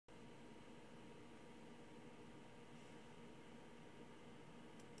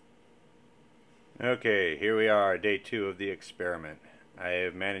Okay, here we are, day 2 of the experiment. I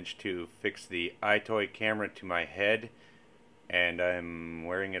have managed to fix the iToy camera to my head, and I'm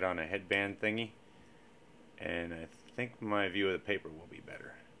wearing it on a headband thingy, and I think my view of the paper will be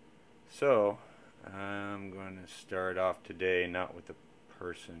better. So, I'm going to start off today not with the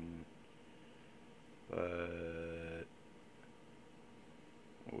person, but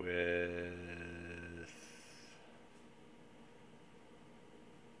with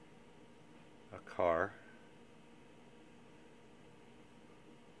a car.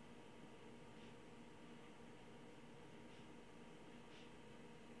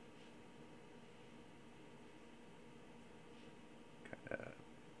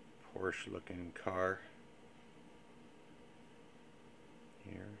 Porsche looking car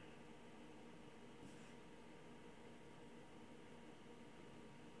here.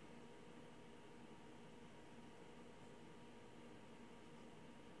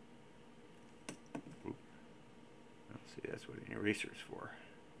 Oop. See, that's what an eraser's for.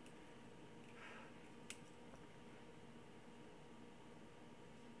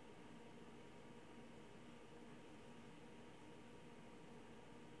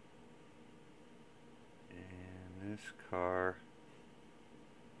 This car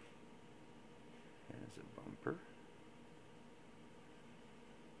has a bumper.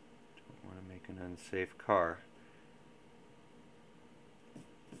 Don't want to make an unsafe car.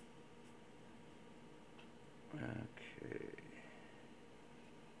 Okay.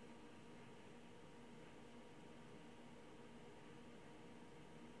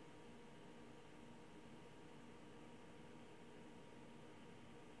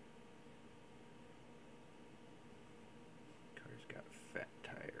 Car's got fat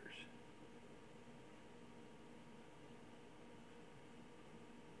tires.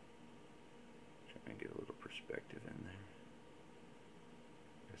 Trying to get a little perspective in there.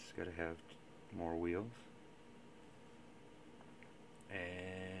 It's got to have more wheels.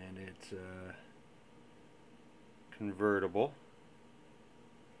 And it's a convertible,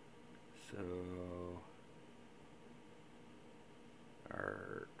 so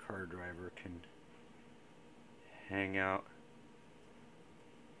our car driver can hang out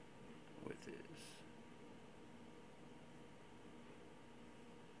with his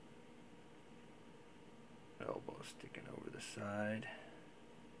elbow sticking over the side.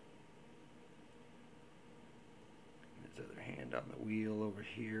 His other hand on the wheel over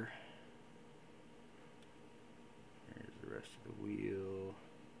here. There's the rest of the wheel.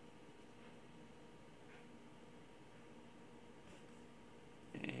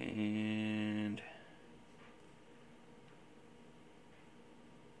 And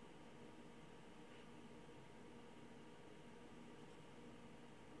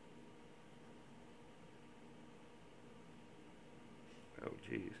oh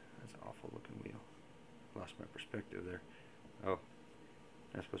geez, that's an awful looking wheel. Lost my perspective there. Oh,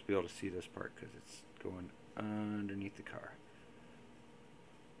 I'm supposed to be able to see this part because it's going underneath the car.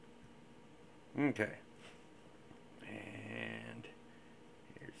 Okay. And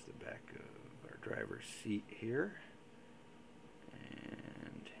here's the back of our driver's seat here.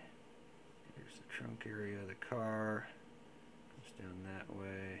 And here's the trunk area of the car. Comes down that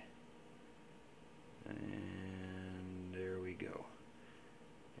way. And there we go.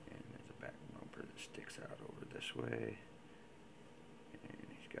 And there's a back bumper that sticks out over this way. And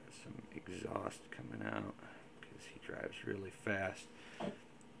he's got some exhaust coming out because he drives really fast.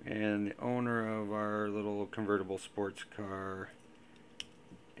 And the owner of our little convertible sports car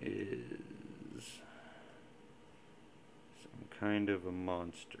is some kind of a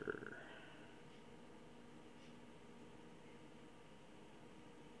monster.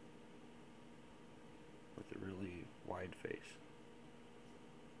 With a really wide face.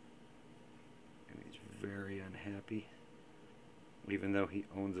 And he's very unhappy. Even though he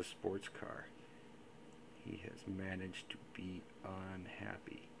owns a sports car, he has managed to be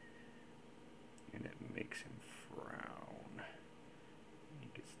unhappy. And it makes him frown. He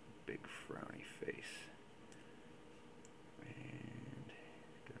gets the big frowny face. And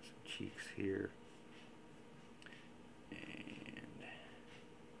got some cheeks here. And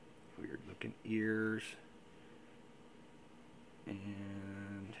weird looking ears.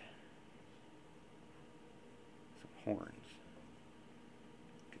 And some horns.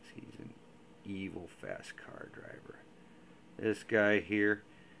 Because he's an evil fast car driver. This guy here,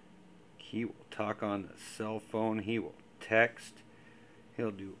 he will talk on the cell phone, he will text,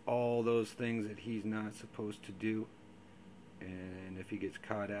 he'll do all those things that he's not supposed to do, and if he gets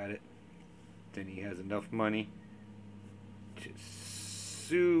caught at it, then he has enough money to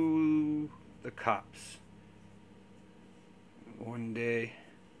sue the cops. One day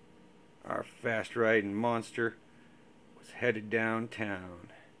our fast riding monster was headed downtown.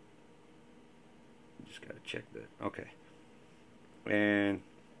 Just gotta check that. Okay. And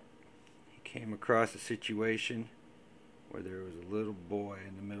he came across a situation where there was a little boy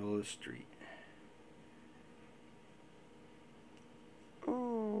in the middle of the street.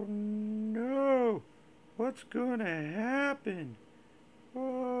 Oh no! What's gonna happen?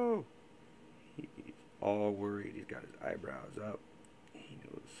 Oh! He's all worried. He's got his eyebrows up. He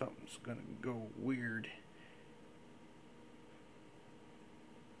knows something's gonna go weird.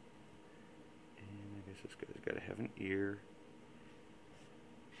 And I guess this guy's gotta have an ear.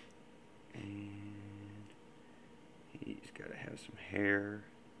 And he's gotta have some hair.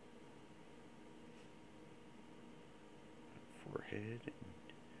 Forehead.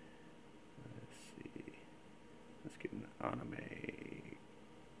 Let's see. Let's get an anime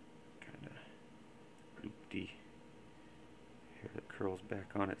kind of loopy hair that curls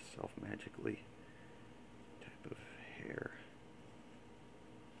back on itself magically type of hair.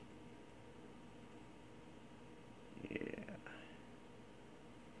 Yeah.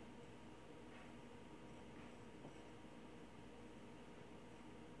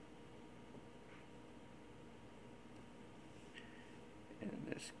 And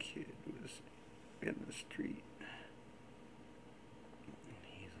this kid was in the street. And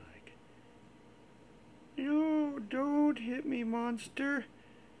he's like, "No, don't hit me, monster.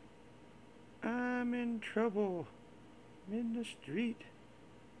 I'm in trouble. I'm in the street.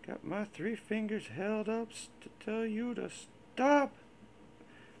 Got my 3 fingers held up to tell you to stop."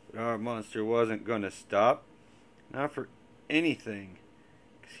 But our monster wasn't going to stop. Not for anything.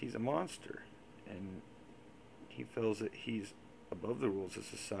 Because he's a monster. And he feels that he's above the rules of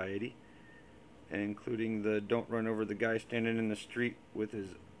society, including the don't run over the guy standing in the street with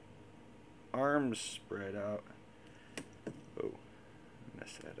his arms spread out. Oh,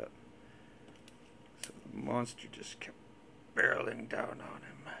 messed that up. So the monster just kept barreling down on him.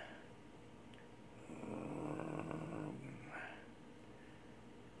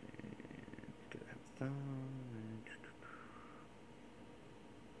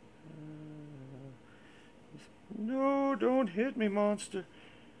 No, don't hit me, monster.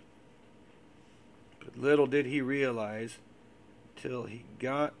 But little did he realize, till he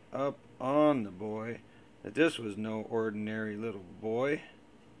got up on the boy, that this was no ordinary little boy.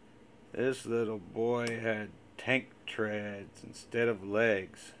 This little boy had tank treads instead of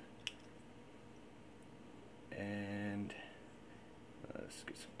legs. And let's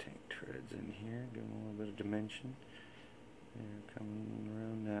get some tank treads in here, give them a little bit of dimension. They're coming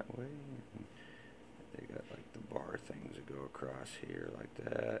around that way. And they got like the bar things that go across here like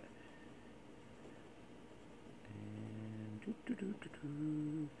that. And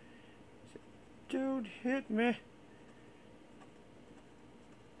don't hit me.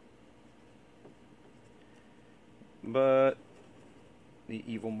 But the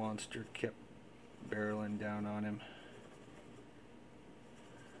evil monster kept barreling down on him.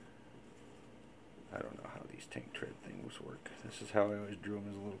 I don't know how these tank tread things work. This is how I always drew them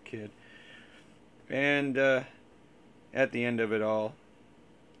as a little kid. And at the end of it all,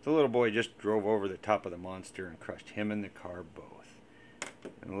 the little boy just drove over the top of the monster and crushed him and the car both.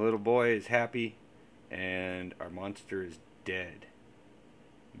 And the little boy is happy, and our monster is dead.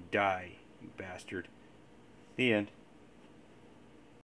 You die, you bastard. The end.